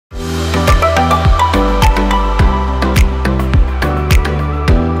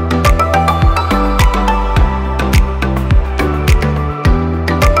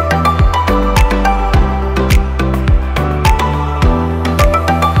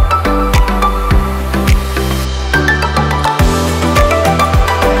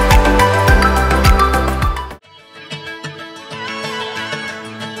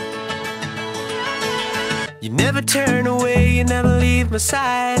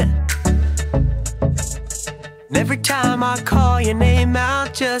And every time I call your name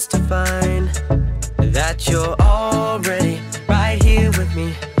out just to find that you're already right here with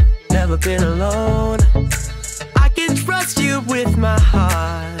me, never been alone. I can trust you with my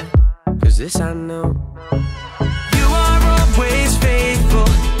heart, 'cause this I know. You are always faithful,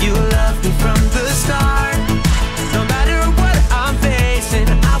 you love me from the start. No matter what I'm facing,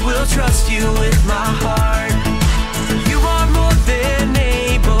 I will trust you with my heart. You are more than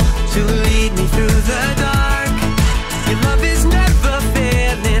able to lead me through the dark. Your love is never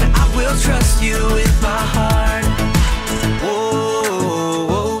failing, I will trust you with my heart.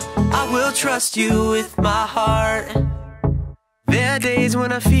 Whoa, I will trust you with my heart. There are days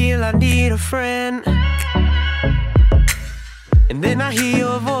when I feel I need a friend, and then I hear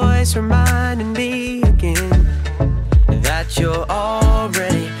your voice reminding me again that you're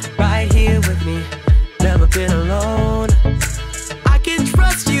already right here with me, never been alone. I can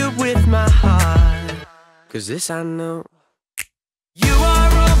trust you with my heart, 'cause this I know. You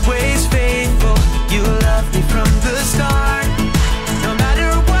are always faithful, you love me from the start. No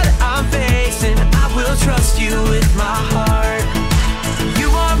matter what I'm facing, I will trust you with my heart. You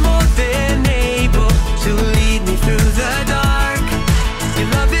are more than able to lead me through the dark. Your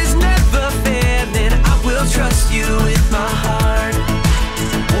love is never failing, I will trust you with my heart.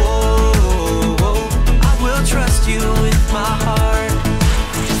 Whoa, I will trust you with my heart.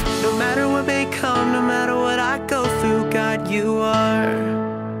 No matter what may come, no matter what I go through, God, you are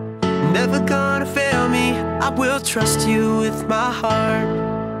never gonna fail me, I will trust you with my heart.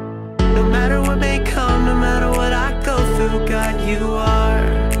 No matter what may come, no matter what I go through, God, you are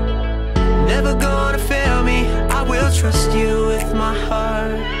never gonna fail me, I will trust you with my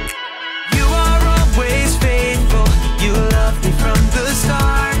heart. You are always faithful, you love me from the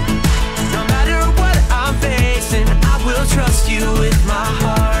start. No matter what I'm facing, I will trust you with my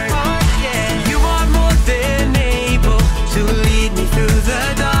heart. You are more than able to lead me through the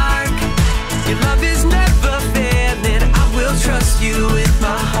dark. Your love is never failing, I will trust you with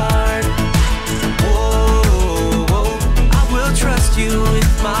my heart. Whoa, I will trust you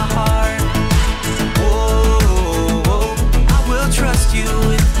with my heart. Whoa, I will trust you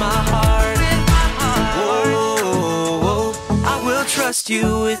with my heart. Whoa, I will trust you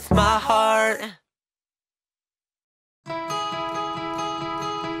with my heart.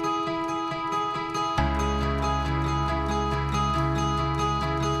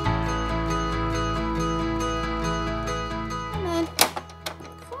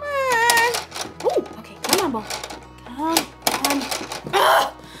 Come on,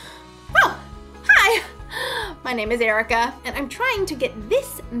 oh, hi! My name is Erica, and I'm trying to get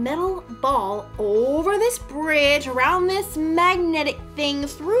this metal ball over this bridge, around this magnetic thing,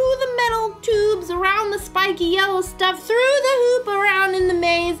 through the metal tubes, around the spiky yellow stuff, through the hoop, around in the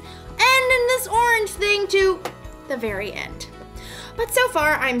maze, and in this orange thing to the very end. But so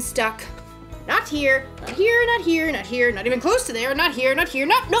far, I'm stuck. Not here, not here, not here, not here, not even close to there, not here, not here,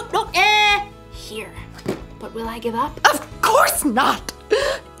 nope, here. But will I give up? Of course not!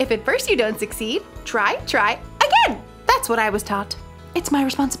 If at first you don't succeed, try again. That's what I was taught. It's my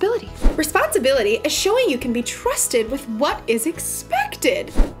responsibility. Responsibility is showing you can be trusted with what is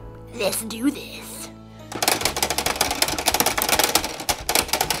expected. Let's do this.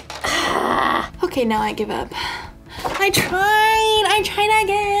 Okay, now I give up. I tried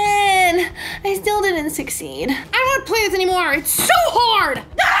again. I still didn't succeed. I don't want to play this anymore. It's so hard.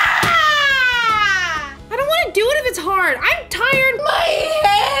 I don't want to do it if it's hard. I'm tired. My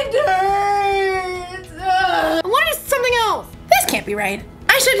head hurts. I want to do something else. This can't be right.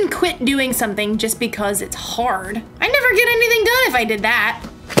 I shouldn't quit doing something just because it's hard. I'd never get anything done if I did that.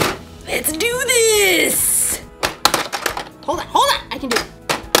 Let's do this. Hold on. I can do it.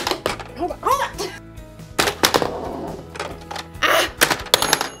 Hold on.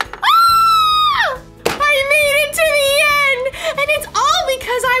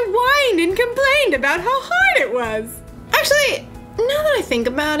 And complained about how hard it was. Actually, now that I think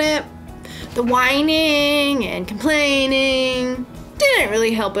about it, the whining and complaining didn't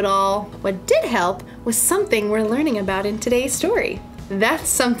really help at all. What did help was something we're learning about in today's story. That's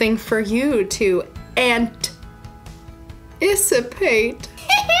something for you to anticipate.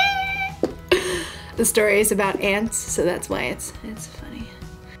 The story is about ants, so that's why it's funny.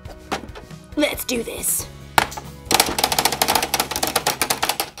 Let's do this.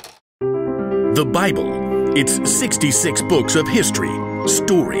 The Bible. It's 66 books of history,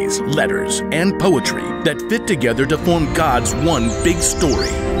 stories, letters, and poetry that fit together to form God's one big story.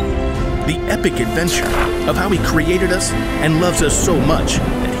 The epic adventure of how He created us and loves us so much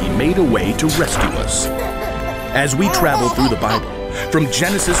that He made a way to rescue us. As we travel through the Bible, from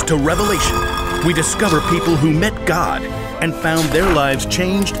Genesis to Revelation, we discover people who met God and found their lives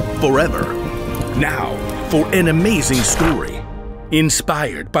changed forever. Now, for an amazing story,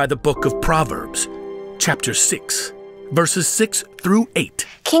 inspired by the book of Proverbs, chapter 6, verses 6 through 8.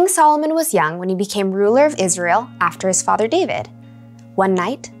 King Solomon was young when he became ruler of Israel after his father David. One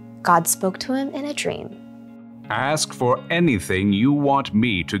night, God spoke to him in a dream. Ask for anything you want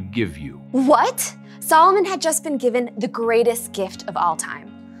me to give you. What? Solomon had just been given the greatest gift of all time.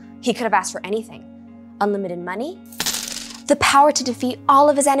 He could have asked for anything. Unlimited money, the power to defeat all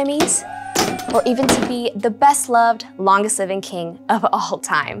of his enemies, or even to be the best-loved, longest-living king of all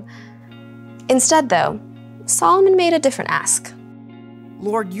time. Instead, though, Solomon made a different ask.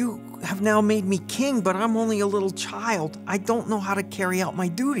 Lord, you have now made me king, but I'm only a little child. I don't know how to carry out my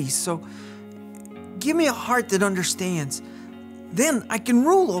duties, so give me a heart that understands. Then I can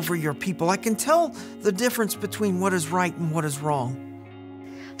rule over your people. I can tell the difference between what is right and what is wrong.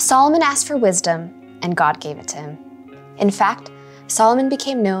 Solomon asked for wisdom, and God gave it to him. In fact, Solomon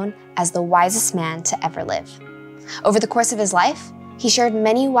became known as the wisest man to ever live. Over the course of his life, he shared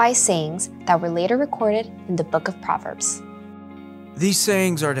many wise sayings that were later recorded in the book of Proverbs. These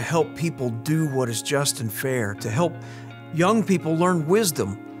sayings are to help people do what is just and fair, to help young people learn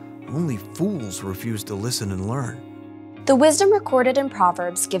wisdom. Only fools refuse to listen and learn. The wisdom recorded in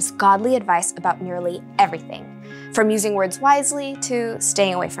Proverbs gives godly advice about nearly everything, from using words wisely to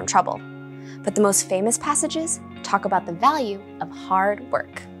staying away from trouble. But the most famous passages talk about the value of hard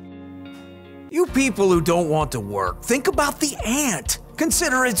work. You people who don't want to work, think about the ant.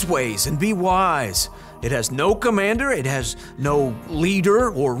 Consider its ways and be wise. It has no commander, it has no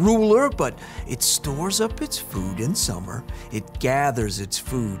leader or ruler, but it stores up its food in summer. It gathers its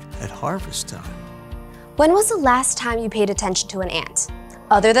food at harvest time. When was the last time you paid attention to an ant,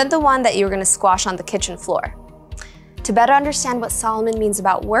 other than the one that you were going to squash on the kitchen floor? To better understand what Solomon means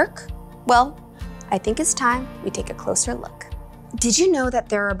about work, well, I think it's time we take a closer look. Did you know that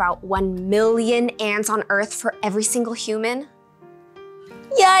there are about 1 million ants on Earth for every single human?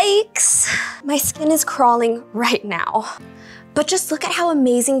 Yikes! My skin is crawling right now. But just look at how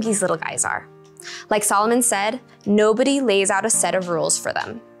amazing these little guys are. Like Solomon said, nobody lays out a set of rules for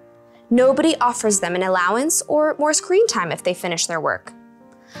them. Nobody offers them an allowance or more screen time if they finish their work.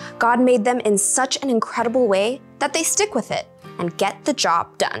 God made them in such an incredible way that they stick with it and get the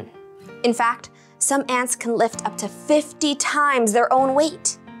job done. In fact, some ants can lift up to 50 times their own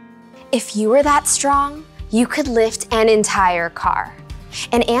weight. If you were that strong, you could lift an entire car.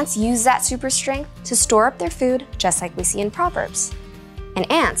 And ants use that super strength to store up their food, just like we see in Proverbs. And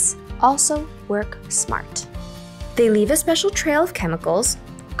ants also work smart. They leave a special trail of chemicals,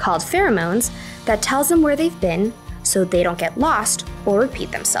 called pheromones, that tells them where they've been so they don't get lost or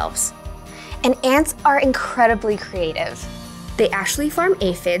repeat themselves. And ants are incredibly creative. They actually farm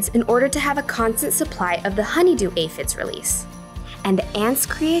aphids in order to have a constant supply of the honeydew aphids release. And the ants'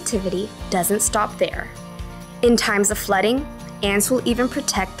 creativity doesn't stop there. In times of flooding, ants will even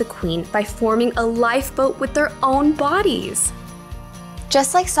protect the queen by forming a lifeboat with their own bodies.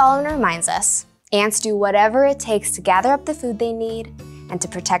 Just like Solomon reminds us, ants do whatever it takes to gather up the food they need and to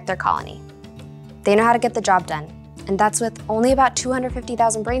protect their colony. They know how to get the job done, and that's with only about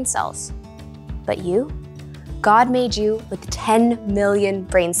 250,000 brain cells. But you? God made you with 10 million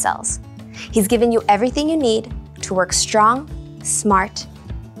brain cells. He's given you everything you need to work strong, smart,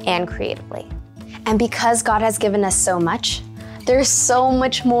 and creatively. And because God has given us so much, there's so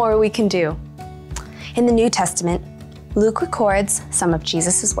much more we can do. In the New Testament, Luke records some of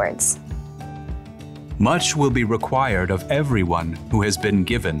Jesus' words. Much will be required of everyone who has been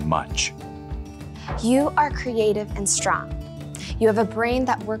given much. You are creative and strong. You have a brain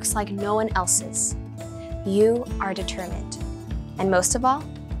that works like no one else's. You are determined. And most of all,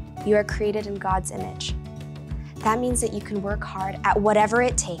 you are created in God's image. That means that you can work hard at whatever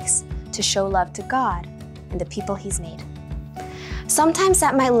it takes to show love to God and the people He's made. Sometimes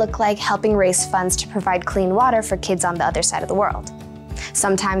that might look like helping raise funds to provide clean water for kids on the other side of the world.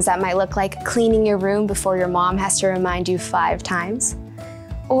 Sometimes that might look like cleaning your room before your mom has to remind you 5 times.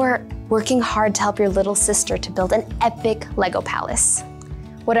 Or working hard to help your little sister to build an epic Lego palace.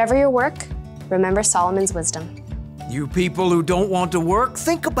 Whatever your work, remember Solomon's wisdom. You people who don't want to work,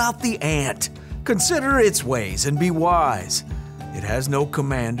 think about the ant. Consider its ways and be wise. It has no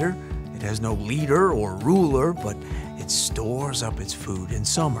commander, it has no leader or ruler, but it stores up its food in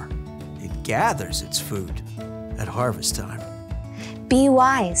summer. It gathers its food at harvest time. Be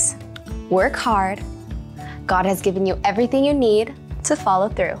wise, work hard. God has given you everything you need to follow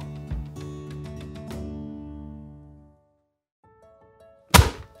through.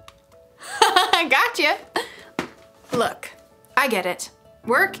 I gotcha. Look, I get it.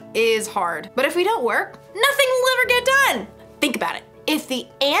 Work is hard, but if we don't work, nothing will ever get done. Think about it. If the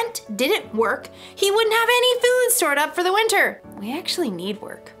ant didn't work, he wouldn't have any food stored up for the winter. We actually need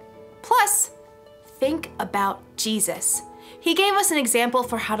work. Plus, think about Jesus. He gave us an example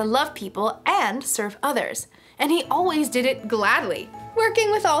for how to love people and serve others, and he always did it gladly, working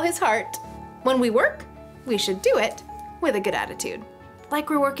with all his heart. When we work, we should do it with a good attitude. Like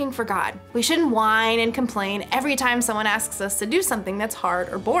we're working for God. We shouldn't whine and complain every time someone asks us to do something that's hard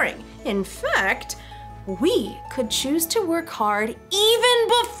or boring. In fact, we could choose to work hard even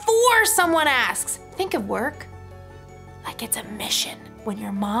before someone asks. Think of work like it's a mission. When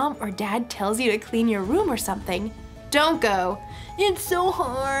your mom or dad tells you to clean your room or something, don't go, "It's so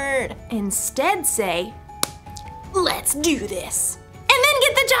hard." Instead say, "Let's do this." And then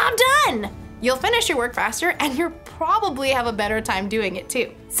get the job done. You'll finish your work faster and you'll probably have a better time doing it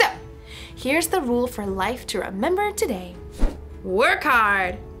too. So, here's the rule for life to remember today. Work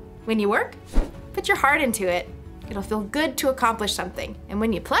hard. When you work, put your heart into it. It'll feel good to accomplish something. And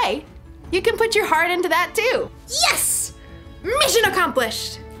when you play, you can put your heart into that too. Yes! Mission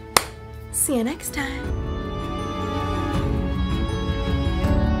accomplished! See you next time.